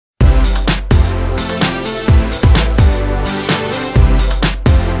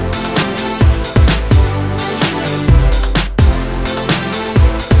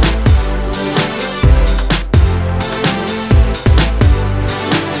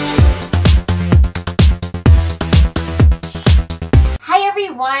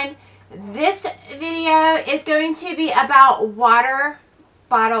This video is going to be about water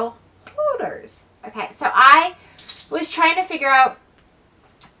bottle holders. Okay, so I was trying to figure out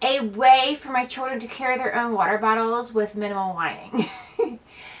a way for my children to carry their own water bottles with minimal whining. And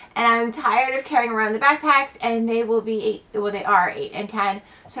I'm tired of carrying around the backpacks, and they will be they are 8 and 10,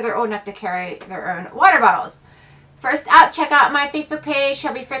 so they're old enough to carry their own water bottles. First up, check out my Facebook page,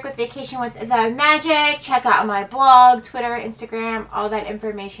 Shelby Frick with Vacation with the Magic. Check out my blog, Twitter, Instagram. All that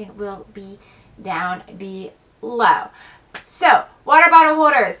information will be down below. So, water bottle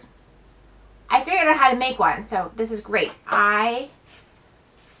holders. I figured out how to make one, so this is great.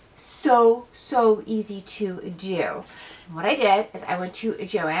 So easy to do. What I did is I went to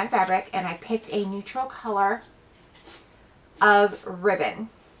Joann Fabric and I picked a neutral color of ribbon.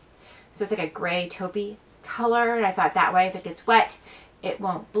 So it's like a gray taupey color, and I thought that way if it gets wet it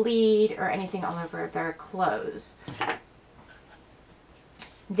won't bleed or anything all over their clothes.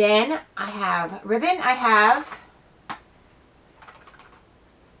 Then I have ribbon. I have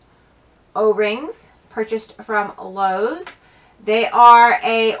O-rings purchased from Lowe's. They are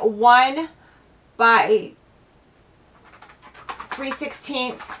a 1 by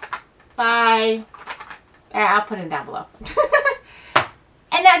 3/16 by, I'll put it down below.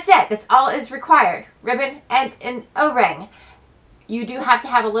 And that's it. That's all is required. Ribbon and an O-ring. You do have to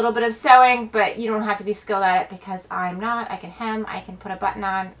have a little bit of sewing, but you don't have to be skilled at it because I'm not. I can hem, I can put a button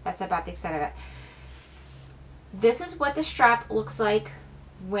on. That's about the extent of it. This is what the strap looks like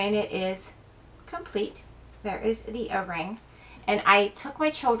when it is complete. There is the O-ring. And I took my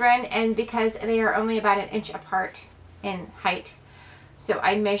children, and because they are only about 1 inch apart in height, so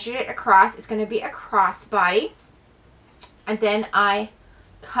I measured it across. It's going to be a crossbody. And then I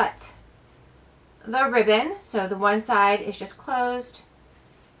cut the ribbon. So the one side is just closed,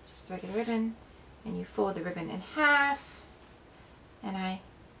 just regular ribbon, and you fold the ribbon in half, and I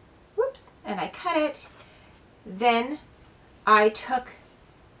cut it. Then I took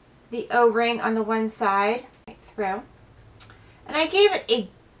the O-ring on the one side right through, and I gave it a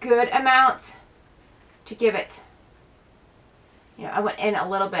good amount to give it, you know, I went in a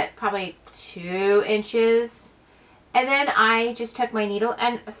little bit, probably 2 inches. And then I just took my needle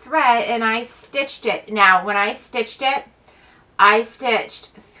and thread and I stitched it. Now, when I stitched it, I stitched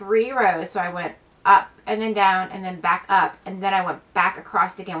 3 rows. So I went up and then down and then back up. And then I went back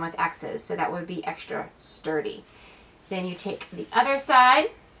across again with X's. So that would be extra sturdy. Then you take the other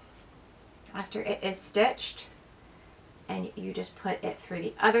side after it is stitched, and you just put it through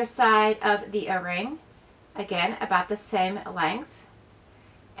the other side of the O-ring. Again, about the same length.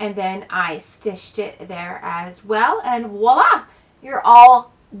 And then I stitched it there as well, and voila, you're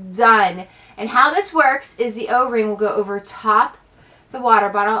all done. And how this works is the O-ring will go over top the water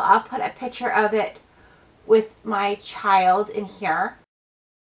bottle. I'll put a picture of it with my child in here.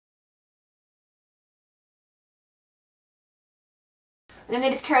 And then they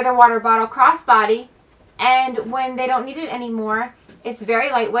just carry their water bottle crossbody, and when they don't need it anymore, it's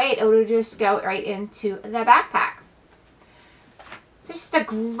very lightweight. It will just go right into the backpack. So it's just a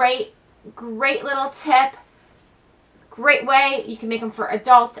great little tip. Great way. You can make them for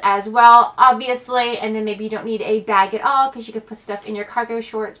adults as well, obviously. And then maybe you don't need a bag at all because you could put stuff in your cargo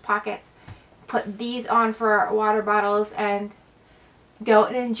shorts, pockets. Put these on for water bottles and go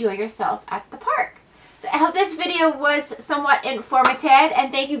and enjoy yourself at the park. So I hope this video was somewhat informative.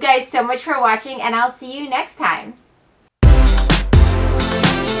 And thank you guys so much for watching. And I'll see you next time.